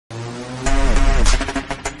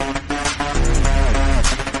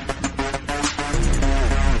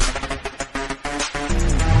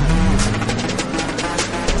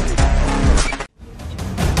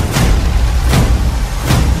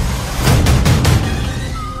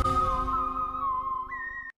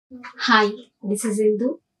Hi, this is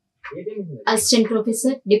Indu, Assistant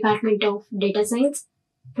Professor, Department of Data Science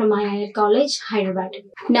from IARE College, Hyderabad.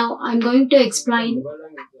 Now I'm going to explain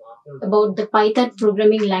about the Python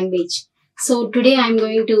programming language. So today I'm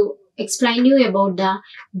going to explain you about the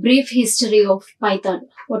brief history of Python.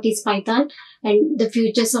 What is Python and the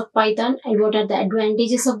futures of Python and what are the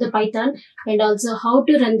advantages of the Python and also how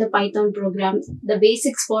to run the Python program. The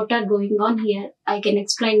basics what are going on here I can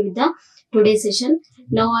explain with the today's session.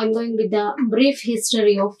 Now I'm going with the brief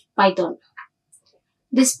history of Python.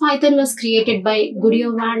 This Python was created by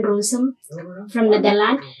Guido van Rossum from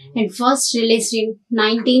Netherlands and first released in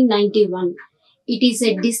 1991. It is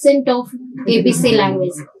a descent of ABC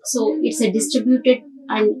language. So it's a distributed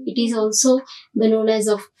and it is also the known as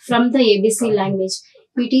of from the ABC language.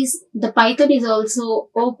 The Python is also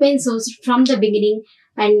open source from the beginning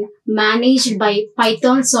and managed by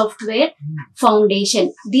Python Software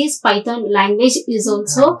Foundation. This Python language is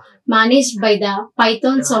also managed by the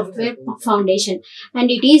Python Software Foundation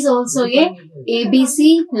and it is also a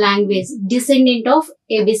ABC language, descendant of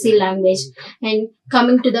ABC language. And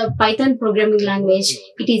coming to the Python programming language,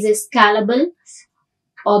 it is a scalable,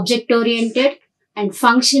 object-oriented and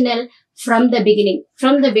functional from the beginning.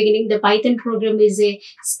 From the beginning, the Python program is a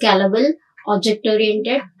scalable,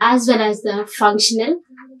 object-oriented as well as the functional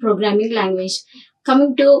programming language.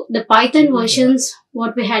 Coming to the Python versions,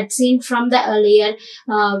 what we had seen from the earlier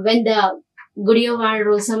when the Guido van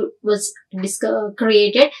Rossum was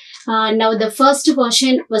created. Now the first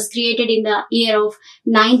version was created in the year of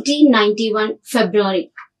 1991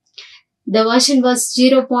 February. The version was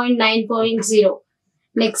 0.9.0.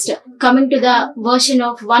 Next, coming to the version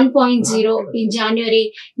of 1.0 in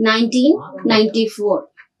January 1994.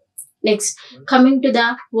 Next, coming to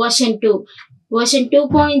the version 2. Version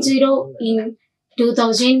 2.0 in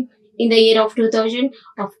 2000, in the year of 2000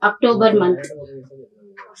 of October month.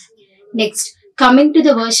 Next, coming to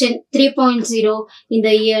the version 3.0 in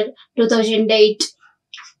the year 2008.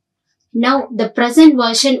 Now, the present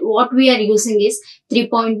version, what we are using is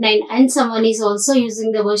 3.9 and someone is also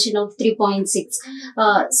using the version of 3.6.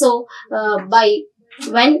 By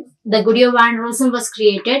when the Guido van Rossum was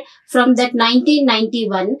created, from that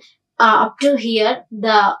 1991 up to here,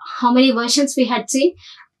 how many versions we had seen?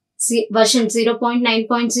 Version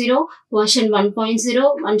 0.9.0, version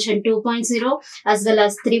 1.0, version 2.0 as well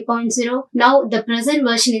as 3.0. Now, the present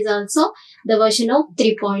version is also the version of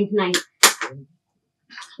 3.9.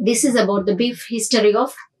 This is about the brief history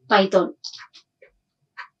of Python.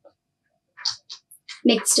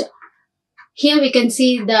 Next, here we can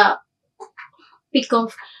see the pic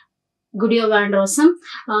of Guido van Rossum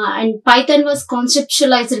and Python was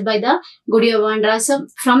conceptualized by the Guido van Rossum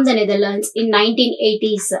from the Netherlands in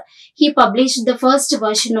 1980s. He published the first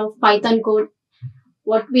version of Python code,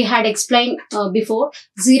 what we had explained before,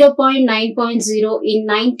 0.9.0 in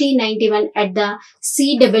 1991 at the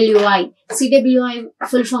CWI. CWI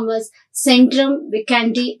full form was Centrum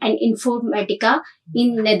Wiskunde en Informatica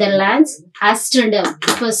in Netherlands, Amsterdam.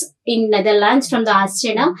 It was in Netherlands from the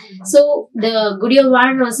Amsterdam. So the Guido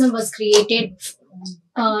van Rossum was created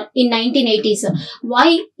in 1980s.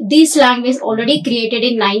 Why this language already created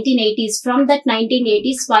in 1980s? From that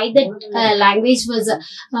 1980s, why that language was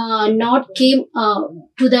not came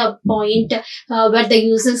to the point where the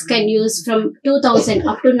users can use from 2000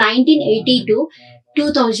 up to 1982.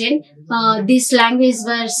 2000, this language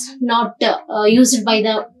was not used by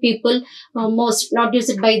the people, not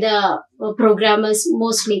used by the programmers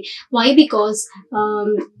mostly. Why? Because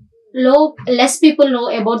less people know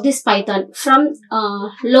about this Python. From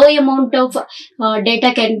low amount of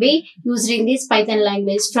data can be used in this Python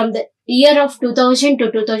language. From the year of 2000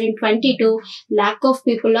 to 2022, lack of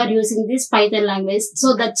people are using this Python language.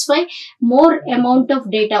 So that's why more amount of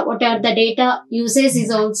data, what are the data uses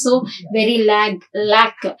is also very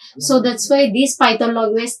lack. So that's why this Python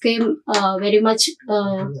language came very much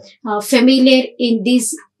familiar in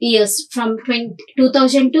these years from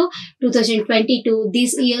 2000 to 2022.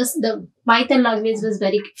 These years, the Python language was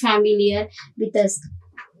very familiar with us.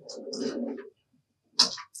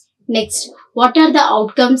 Next, what are the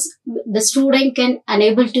outcomes the student can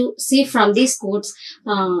enable to see from these codes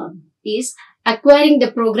is acquiring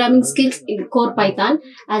the programming skills in core Python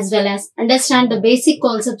as well as understand the basic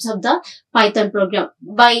concepts of the Python program.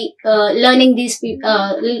 By learning this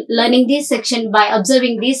section, by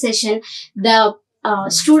observing this session, the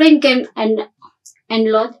student can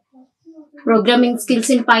unlock programming skills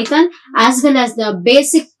in Python as well as the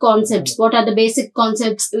basic concepts. What are the basic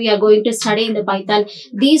concepts we are going to study in the Python?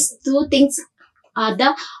 These two things are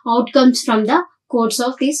the outcomes from the codes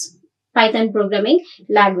of this Python programming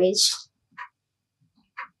language.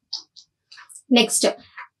 Next,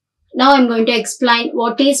 Now I'm going to explain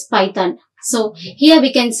what is Python. So here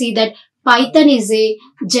we can see that Python is a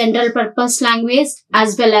general purpose language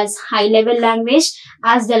as well as high level language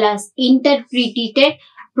as well as interpreted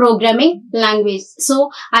programming language. So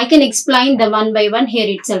I can explain the one by one here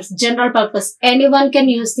itself. General purpose. Anyone can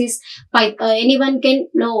use this. Anyone can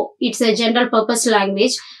know it's a general purpose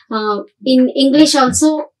language. In English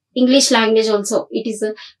also, English language also it is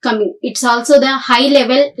coming. It's also the high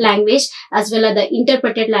level language as well as the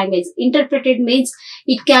interpreted language. Interpreted means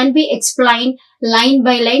it can be explained line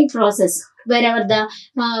by line process. Wherever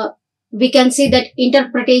the we can see that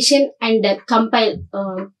interpretation and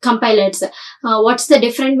compilers. What's the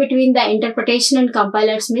difference between the interpretation and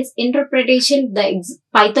compilers means interpretation, the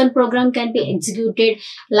Python program can be executed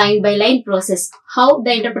line by line process. How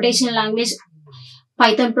the interpretation language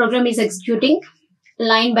Python program is executing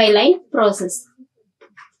line by line process.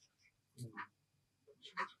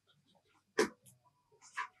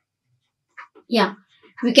 Yeah,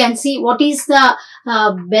 we can see what is the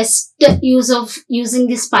best use of using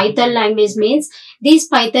this Python language means this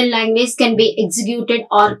Python language can be executed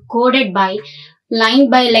or coded by line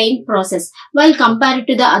process. While compared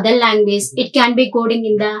to the other language, it can be coding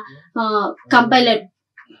in the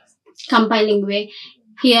compiling way.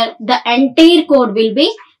 Here, the entire code will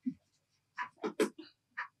be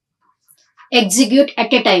execute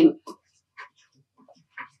at a time.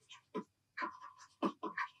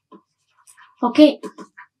 Okay.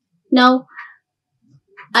 Now,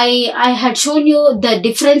 I had shown you the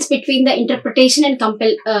difference between the interpretation and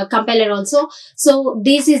compiler also. So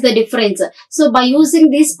this is the difference. So by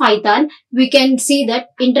using this Python, we can see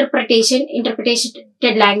that interpretation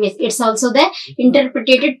language. It's also the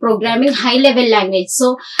interpreted programming high level language.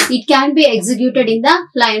 So it can be executed in the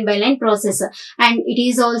line by line process, and it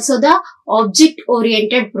is also the object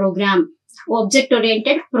oriented programming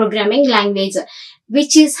language,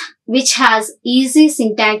 which has easy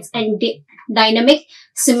syntax and dynamic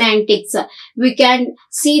semantics. We can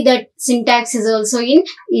see that syntax is also in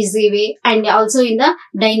easy way and also in the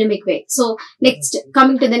dynamic way. So next,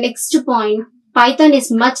 coming to the next point, Python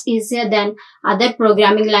is much easier than other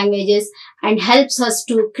programming languages and helps us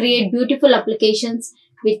to create beautiful applications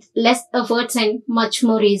with less efforts and much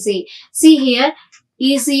more easy. See here,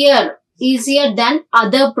 easier than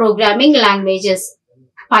other programming languages.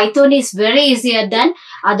 Python is very easier than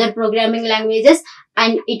other programming languages,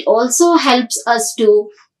 and it also helps us to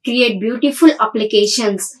create beautiful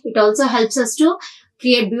applications. It also helps us to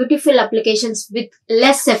create beautiful applications with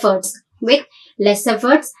less efforts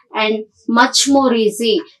and much more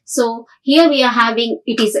easy. So here we are having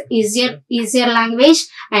it is easier language,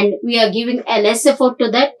 and we are giving a less effort to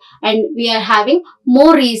that, and we are having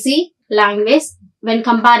more easy language when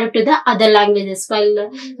compared to the other languages.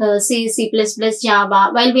 While C, C++,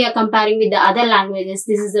 Java, while we are comparing with the other languages,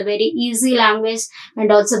 this is a very easy language,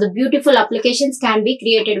 and also the beautiful applications can be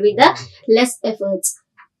created with the less efforts.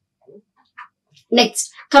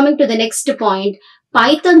 Next, coming to the next point,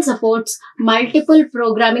 Python supports multiple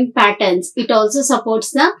programming patterns. It also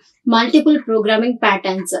supports the multiple programming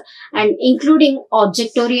patterns, and including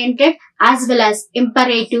object-oriented as well as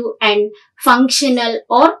imperative and functional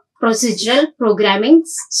or procedural programming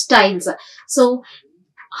styles. So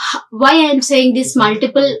why I am saying this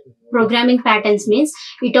multiple programming patterns means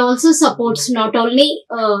it also supports not only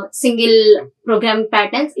single programming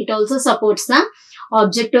patterns, it also supports the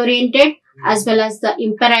object oriented as well as the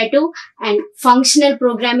imperative and functional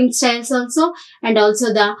programming styles also, and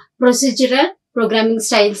also the procedural programming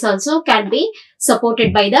styles also can be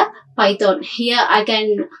supported by the Python. Here I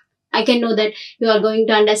can know that you are going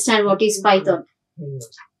to understand what is Python.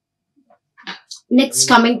 Next,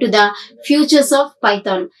 coming to the features of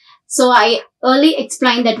Python. So I early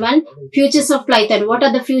explained that one. Features of Python. What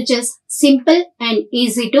are the features? Simple and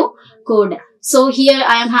easy to code. So here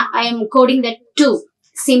I am coding that two.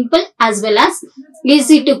 Simple as well as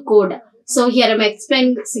easy to code. So here I am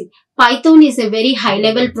explaining. See, Python is a very high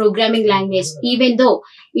level programming language. Even though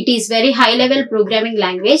it's a high level programming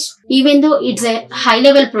language,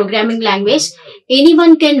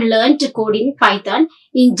 anyone can learn to code in Python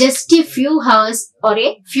in just a few hours or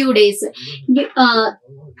a few days.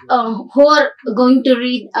 Who are going to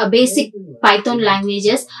read basic Python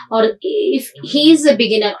languages, or if he is a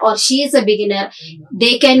beginner or she is a beginner,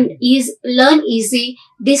 they can learn easy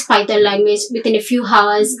this Python language within a few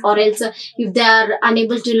hours, or else if they are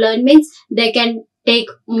unable to learn means they can take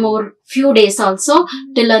more few days also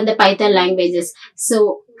to learn the Python languages.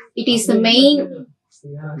 So it is the main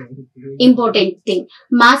important thing.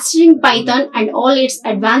 Mastering Python and all its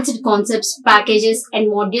advanced concepts, packages and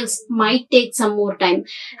modules might take some more time.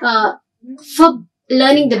 For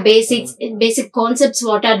learning the basic concepts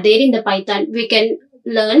what are there in the Python, we can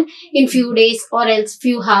learn in few days or else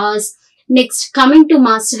few hours. Next, coming to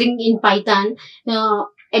mastering in Python,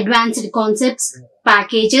 advanced concepts,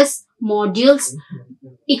 packages, modules,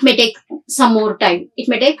 it may take some more time. It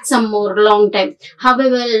may take some more long time.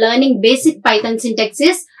 However, learning basic Python syntax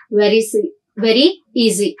is very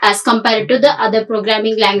easy as compared to the other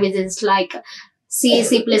programming languages like C,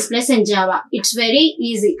 C++ and Java. It's very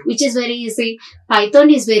easy. Which is very easy? Python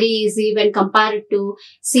is very easy when compared to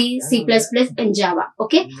C, C++ and Java.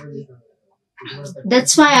 Okay.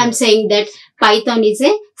 That's why I'm saying that Python is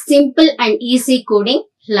a simple and easy coding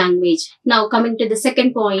language. Now coming to the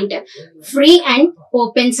second point, free and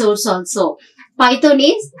open source also. Python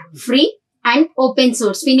is free and open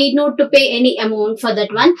source. We need not to pay any amount for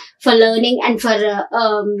that one, for learning and for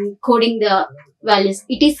coding the values.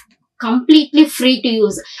 It is completely free to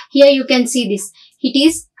use. Here you can see this. It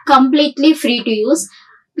is completely free to use,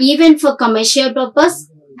 even for commercial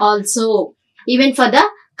purpose also. Even for the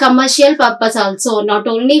commercial purpose also, not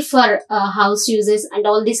only for house uses and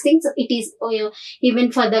all these things. It is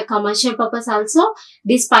even for the commercial purpose also.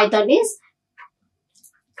 This Python is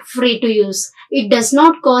free to use. It does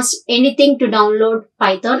not cost anything to download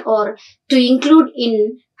Python or to include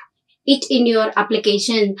it in your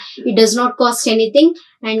application. It does not cost anything,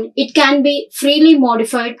 and it can be freely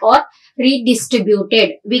modified or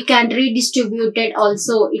redistributed. We can redistribute it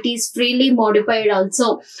also. It is freely modified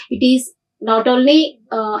also. It is not only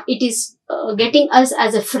it is getting us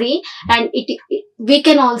as a free, and we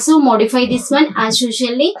can also modify this one as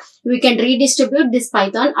usually. We can redistribute this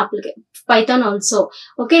Python also.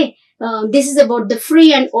 Okay, this is about the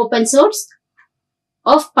free and open source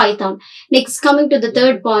of Python. Next, coming to the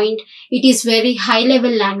third point, it is very high level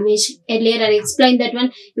language. Earlier I explained that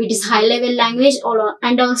one. It is high level language,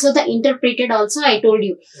 and also the interpreted also I told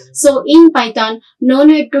you. So in Python, no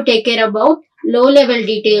need to take care about low level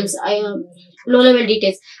details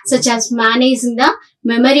such as managing the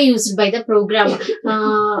memory used by the program.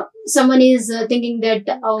 Someone is thinking that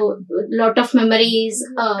lot of memory is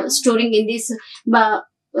storing in this,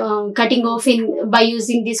 cutting off by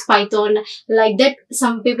using this Python, like that.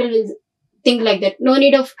 Some people will think like that. No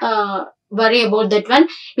need of worry about that one.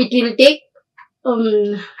 It will take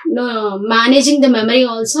no, managing the memory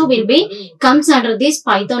also comes under this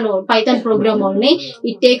Python or Python program only.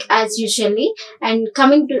 It take as usually. And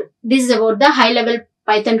coming to this is about the high level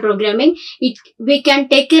Python programming. We can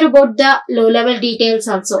take care about the low level details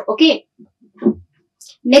also. Okay.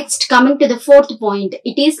 Next, coming to the fourth point,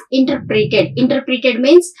 it is interpreted. Interpreted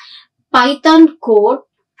means Python code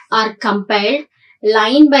are compiled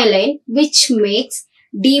line by line, which makes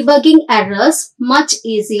debugging errors much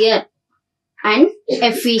easier and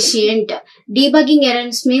efficient. Debugging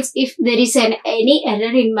errors means if there is any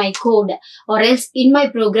error in my code or else in my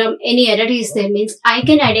program, any error is there, means I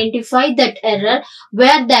can identify that error,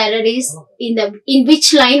 where the error is, in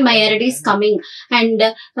which line my error is coming, and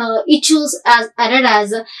it shows as error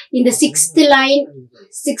as in the sixth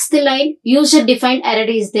line user defined error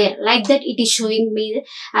is there, like that. It is showing me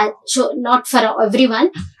not for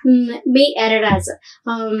everyone, me error as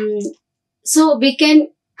so we can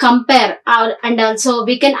compare and also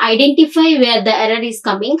we can identify where the error is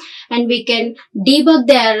coming, and we can debug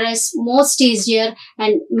the errors most easier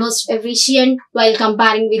and most efficient while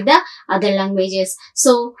comparing with the other languages.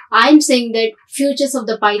 So I'm saying that futures of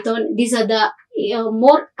the Python, these are the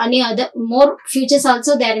more futures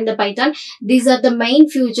also there in the Python. These are the main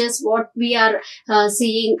futures what we are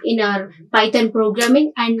seeing in our Python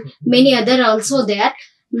programming, and many other also there.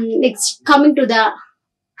 Next, coming to the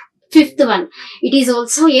fifth one, it is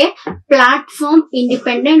also a platform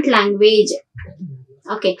independent language.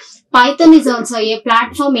 Okay, Python is also a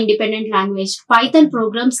platform independent language. Python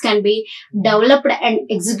programs can be developed and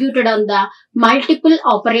executed on the multiple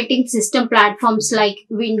operating system platforms like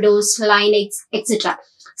Windows, Linux, etc.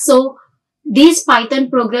 So these Python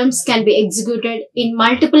programs can be executed in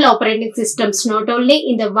multiple operating systems, not only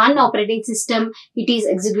in the one operating system it is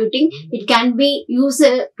executing. It can be used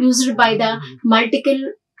by the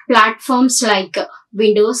multiple platforms like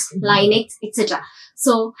Windows, Linux, etc.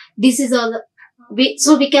 So this is all.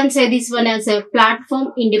 So we can say this one as a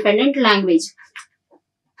platform independent language.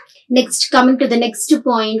 Next, coming to the next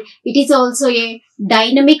point, it is also a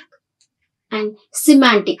dynamic and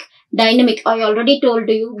semantic. Dynamic, I already told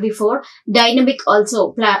you before. Dynamic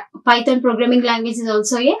also, Python programming language is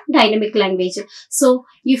also a dynamic language. So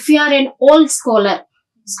if you are an old school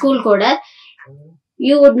coder,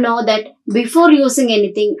 you would know that before using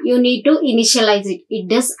anything, you need to initialize it. It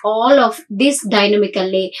does all of this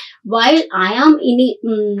dynamically. While I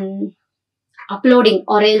uploading,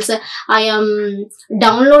 or else I am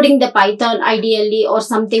downloading the Python ideally or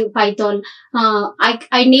something Python.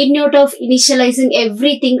 I need note of initializing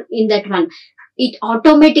everything in that one. It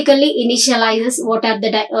automatically initializes what are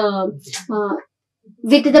the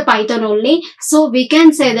with the Python only. So we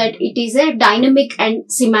can say that it is a dynamic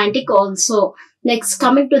and semantic also. Next,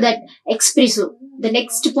 coming to that expressive. The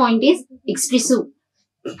next point is expressive.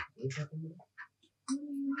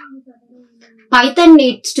 Python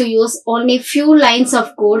needs to use only few lines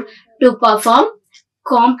of code to perform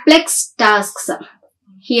complex tasks.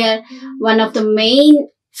 Here, one of the main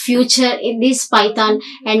feature in this Python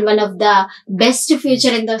and one of the best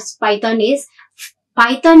feature in this Python is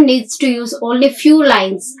Python needs to use only few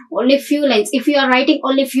lines. Only few lines. If you are writing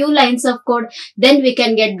only few lines of code, then we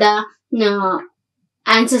can get the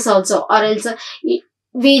answers also, or else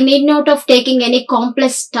we need not of taking any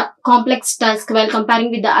complex task while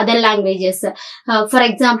comparing with the other languages. For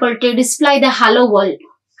example, to display the hello world,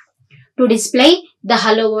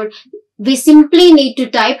 we simply need to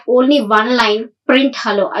type only one line, print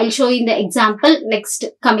hello. I'll show you in the example next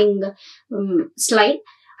coming slide.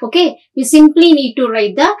 Okay, we simply need to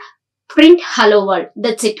write the print hello world.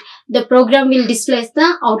 That's it. The program will display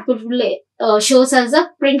the output will shows as a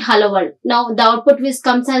print hello world. Now the output will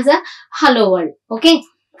comes as a hello world. Okay.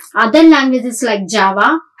 Other languages like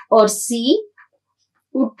Java or C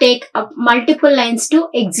would take up multiple lines to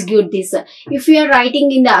execute this. If you are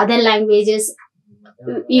writing in the other languages,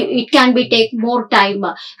 it can be take more time,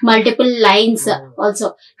 multiple lines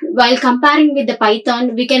also. While comparing with the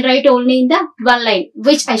Python, we can write only in the one line,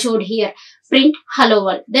 which I showed here, print hello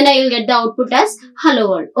world. Then I will get the output as hello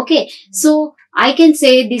world. Okay, so I can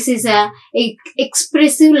say this is a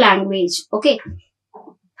expressive language. Okay.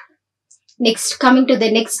 Next, coming to the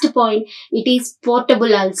next point, it is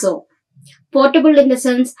portable also. Portable in the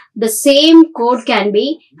sense, the same code can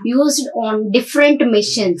be used on different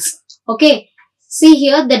machines. Okay. See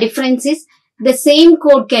here, the difference is the same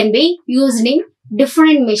code can be used in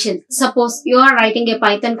different machines. Suppose you are writing a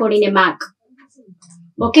Python code in a Mac.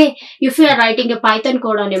 Okay. If you are writing a Python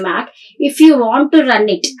code on a Mac, if you want to run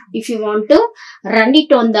it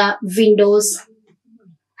on the Windows,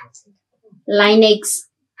 Linux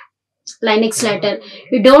letter,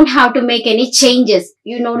 you don't have to make any changes.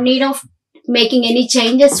 You don't need of making any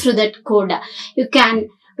changes to that code. You can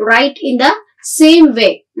write in the same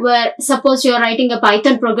way, where suppose you are writing a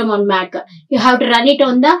Python program on Mac, you have to run it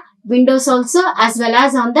on the Windows also as well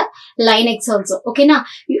as on the Linux also. Okay, now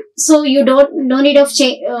so you no need of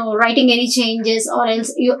writing any changes, or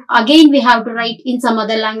else we have to write in some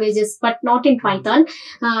other languages, but not in Python.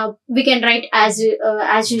 We can write as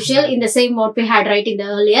usual in the same what we had write in the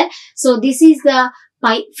earlier. So this is the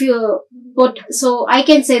so I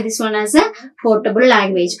can say this one as a portable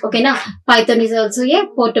language. Okay, now Python is also a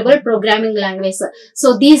portable programming language.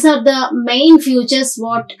 So these are the main features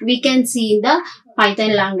what we can see in the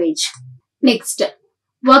Python language. Next,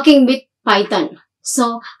 working with Python.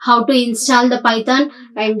 So how to install the Python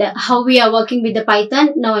and how we are working with the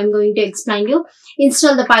Python. Now I'm going to explain you.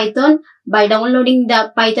 Install the Python by downloading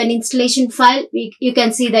the Python installation file. You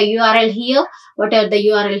can see the URL here. What are the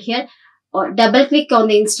URL here? Or double click on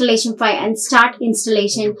the installation file and start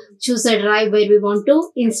installation. Choose a drive where we want to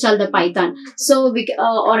install the Python. So we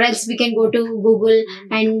or else we can go to Google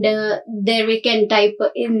and there we can type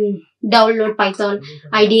in download Python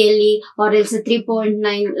ideally, or else a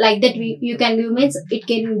 3.9 like that. You can means it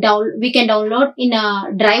can we can download in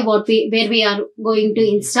a drive where we are going to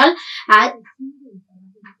install.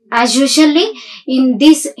 As usually in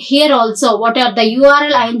this here also, what are the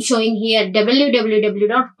URL I am showing here,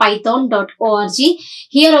 www.python.org.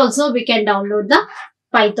 Here also we can download the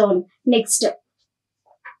Python. Next,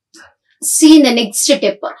 see in the next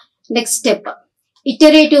step,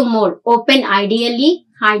 iterative mode, open IDE.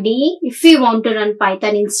 If we want to run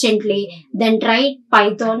Python instantly, then try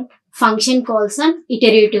Python function calls on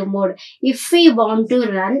iterative mode. If we want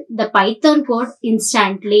to run the Python code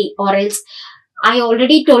instantly, or else I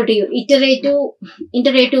already told you,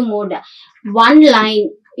 iterative mode, one line.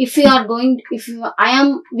 If I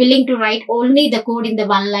am willing to write only the code in the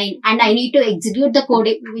one line and I need to execute the code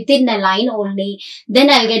within the line only, then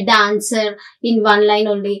I'll get the answer in one line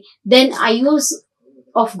only. Then I use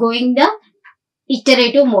of going the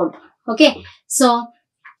iterative mode. Okay. So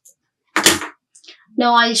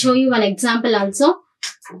now I'll show you one example also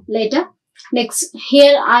later. Next,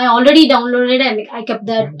 here I already downloaded and I kept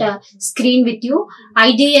that screen with you.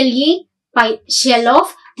 IDLE shell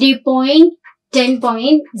of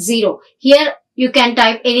 3.10.0. Here you can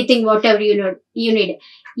type anything, whatever you need.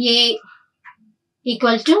 A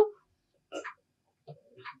equal to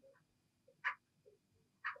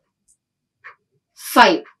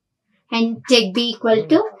 5 and check B equal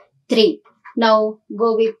to 3. Now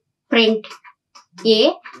go with print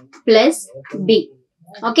A plus B.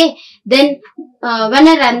 Okay, then when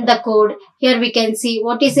I run the code, here we can see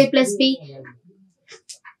what is A plus B.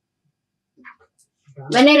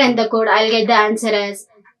 When I run the code, I'll get the answer as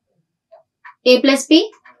A plus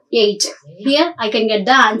B, 8. Here I can get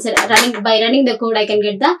the answer. By running the code, I can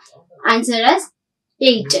get the answer as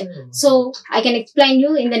 8. So I can explain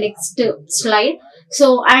you in the next slide.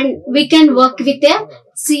 So, and we can work with a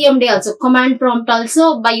CMD also, command prompt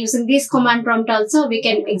also. By using this command prompt also, we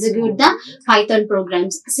can execute the Python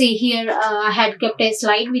programs. See here, I had kept a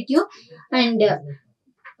slide with you, and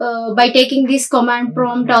by taking this command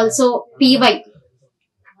prompt also, py.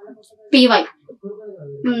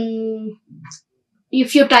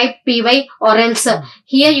 If you type py, or else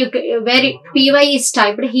here you where py is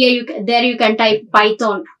typed, here you can type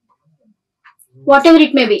Python. Whatever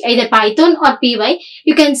it may be, either Python or py,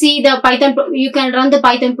 you can see the Python. You can run the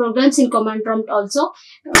Python programs in command prompt also.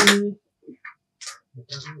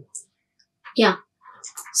 Yeah.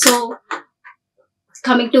 So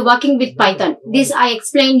coming to working with Python, this I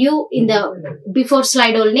explained you in the before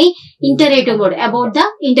slide only. Iterative mode, about the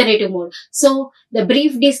iterative mode. So the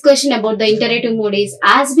brief discussion about the iterative mode is,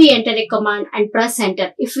 as we enter a command and press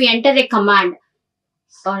enter. If we enter a command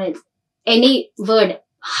or any word,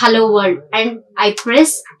 hello world, and I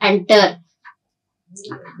press enter,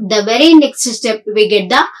 the very next step we get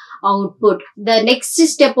the output. The next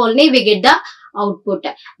step only we get the output.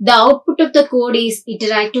 The output of the code is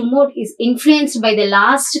iterative mode, is influenced by the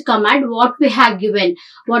last command what we have given.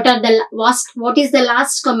 What is the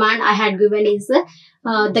last command I had given is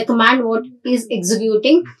the command what is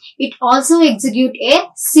executing. It also execute a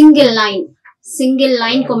single line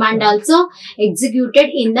command also executed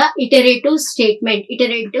in the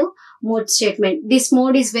iterative mode statement. This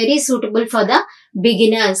mode is very suitable for the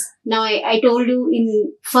beginners. Now I told you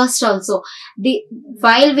in first also,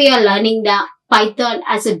 while we are learning the Python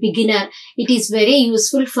as a beginner, it is very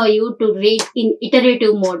useful for you to read in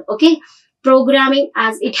iterative mode. Okay, programming,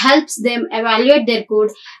 as it helps them evaluate their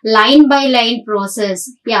code line by line process.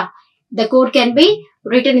 Yeah, the code can be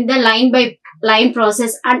written in the line by line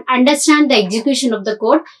process and understand the execution of the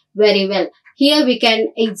code very well. Here we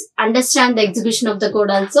can understand the execution of the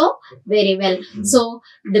code also very well. So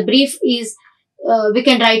the brief is, we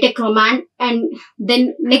can write a command, and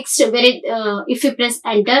then next if we press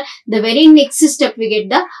enter, the very next step we get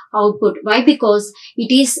the output. Why? Because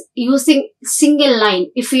it is using single line.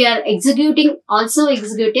 If we are execute a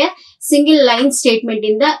single line statement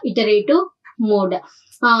in the iterative mode.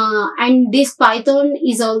 And this Python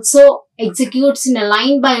is also executes in a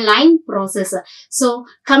line by line process. So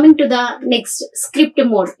coming to the next, script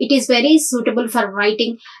mode. It is very suitable for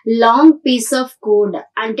writing long piece of code,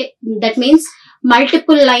 and that means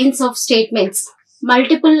multiple lines of statements.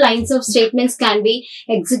 Multiple lines of statements can be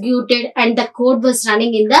executed and the code was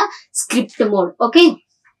running in the script mode. Okay.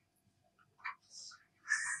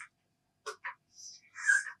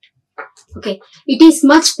 Okay, it is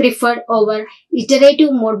much preferred over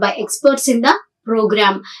iterative mode by experts in the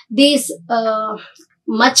program. This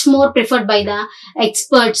much more preferred by the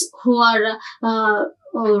experts who are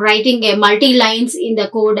writing a multi-lines in the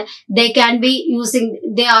code. They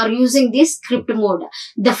are using this script mode.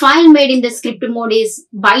 The file made in the script mode is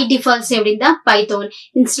by default saved in the Python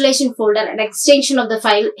installation folder, and extension of the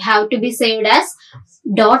file have to be saved as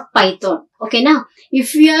 .python. Okay, now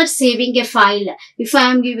if we are saving a file, if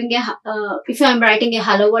I am writing a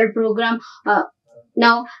hello world program,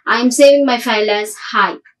 now I am saving my file as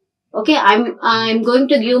hi. Okay, I'm going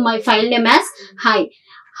to give my file name as hi.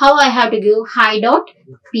 How I have to give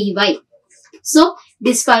hi.py. So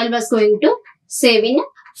this file was going to save in a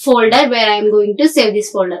folder where I am going to save this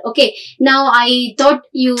folder. Okay, now I thought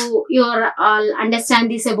you all understand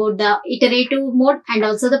this about the iterative mode and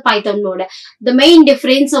also the Python mode. The main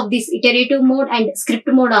difference of this iterative mode and script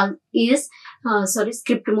mode is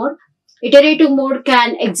script mode. Iterative mode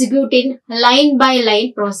can execute in line by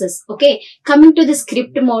line process. Okay, coming to the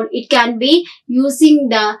script mode, it can be using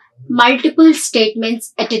the multiple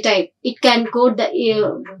statements at a time. It can code the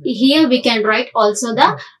here we can write also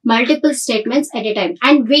the multiple statements at a time,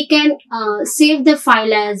 and we can save the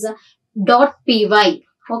file as .py.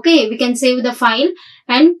 Okay, we can save the file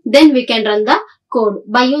and then we can run the code.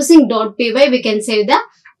 By using .py we can save the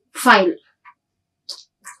file.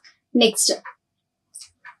 Next,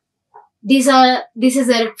 this is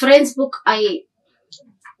a reference book I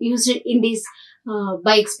used in this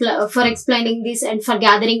for explaining this and for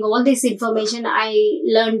gathering all this information. I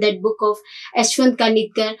learned that book of Ashwant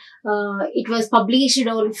Kanitkar. It was published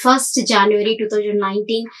on 1st January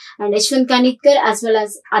 2019, and Ashwant Kanitkar as well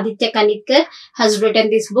as Aditya Kanitkar has written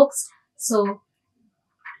these books. So,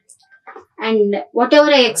 and whatever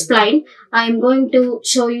I explained, I am going to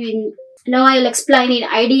show you in, now I will explain in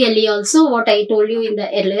ideally also what I told you in the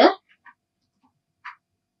earlier.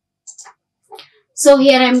 So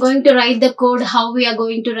here I am going to write the code, how we are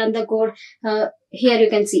going to run the code. Here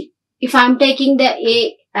you can see, if I am taking the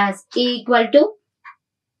A as A equal to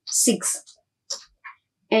 6,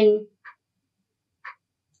 and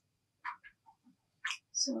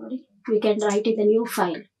we can write in the new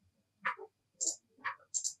file.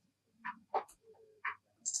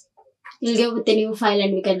 We'll go with the new file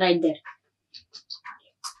and we can write there.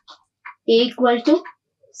 A equal to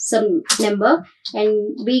some number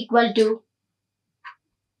and B equal to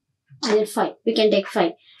either 5. We can take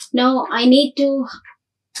 5. Now I need to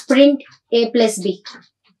print A plus B.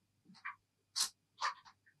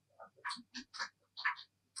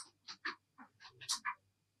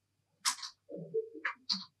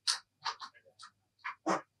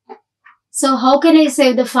 So how can I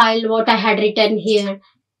save the file what I had written here?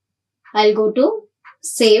 I'll go to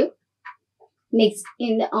save. Next,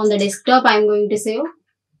 on the desktop, I'm going to save.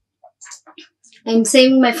 I'm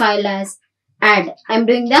saving my file as add. I'm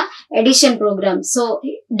doing the addition program. So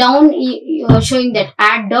down you are showing that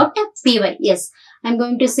add.py. Yes, I'm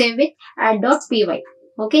going to save it add.py.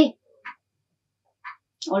 Okay.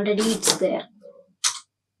 Already it's there.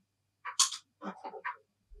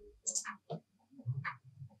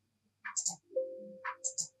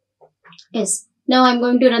 Yes. Now I'm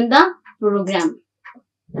going to run the program.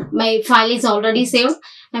 My file is already saved.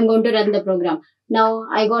 I'm going to run the program. Now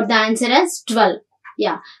I got the answer as 12.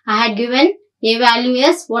 Yeah. I had given A value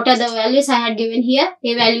is, what are the values I had given here?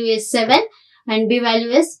 A value is 7 and B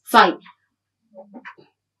value is 5.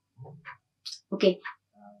 Okay.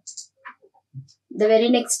 The very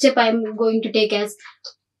next step I am going to take as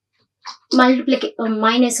multiplication,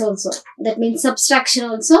 minus also. That means subtraction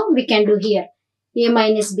also we can do here. A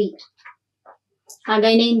minus B.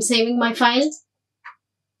 Again I am saving my file.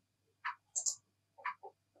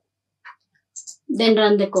 Then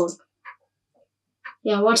run the code.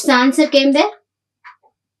 Yeah, what's the answer came there?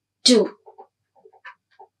 2.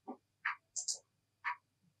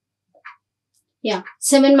 Yeah,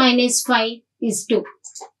 7 minus 5 is 2.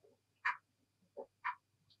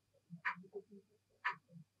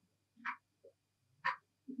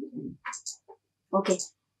 Okay.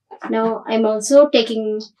 Now I'm also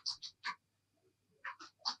taking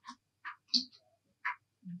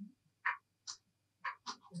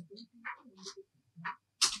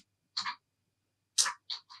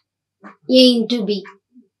A into B.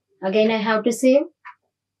 Again I have to save.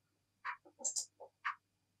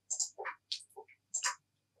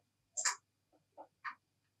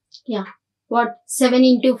 Yeah. What? 7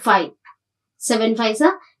 into 5. 7 5s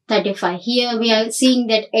are 35. Here we are seeing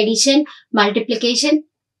that addition, multiplication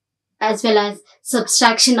as well as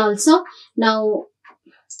subtraction also. Now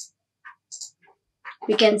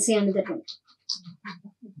we can see another one.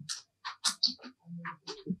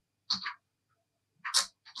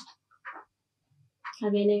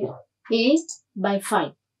 Again A by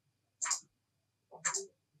 5.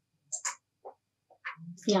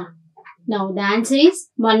 Yeah. Now the answer is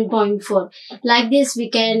 1.4. Like this we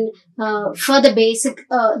can, for the basic,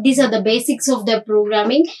 these are the basics of the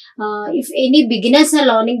programming. If any beginners are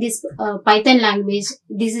learning this Python language,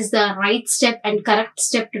 this is the right step and correct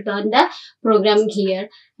step to learn the programming here.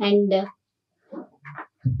 And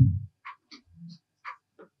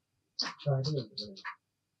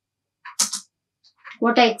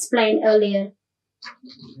what I explained earlier,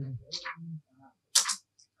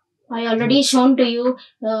 I already shown to you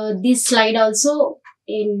this slide also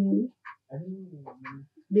in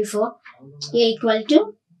before. A equal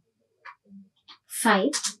to 5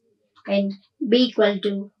 and B equal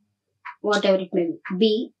to whatever it may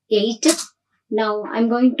be, B 8. Now I'm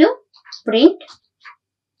going to print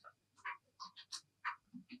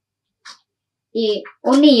A,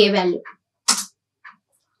 only A value.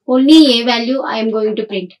 Only A value I am going to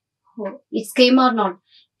print. Oh, it came or not?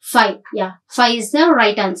 5. Yeah, 5 is the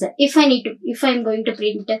right answer. If I am going to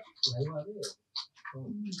print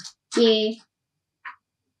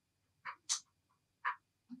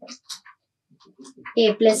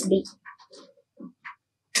A plus B.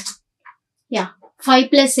 Yeah, 5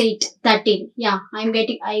 plus 8, 13. Yeah, I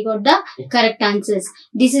got the correct answers.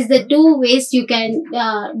 This is the two ways you can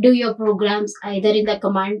do your programs, either in the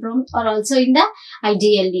command prompt or also in the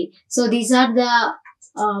IDLE. So these are the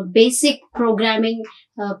basic programming,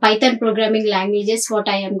 Python programming languages. What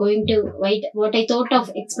I am going to what I thought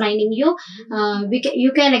of explaining you.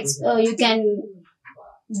 You can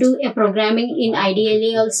do a programming in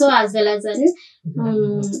IDLE also, as well as in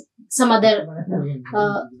some other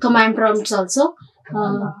command prompts also.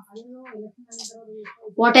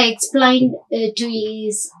 What I explained to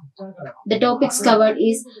is the topics covered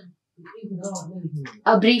is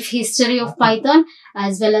a brief history of Python,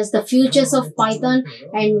 as well as the futures of Python,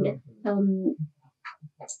 and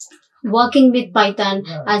working with Python,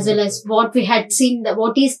 as well as what we had seen,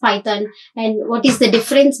 what is Python and what is the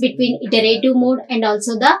difference between iterative mode and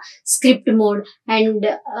also the script mode, and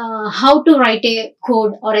how to write a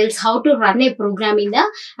code or else how to run a program in the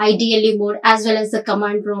IDLE mode, as well as the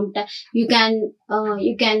command prompt. You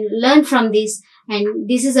can learn from this, and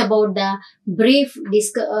this is about the brief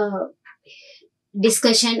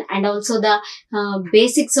discussion and also the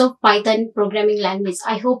basics of Python programming language.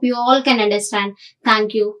 I hope you all can understand.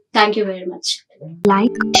 Thank you very much.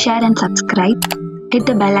 Like, share and subscribe. Hit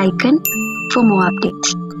the bell icon for more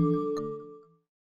updates.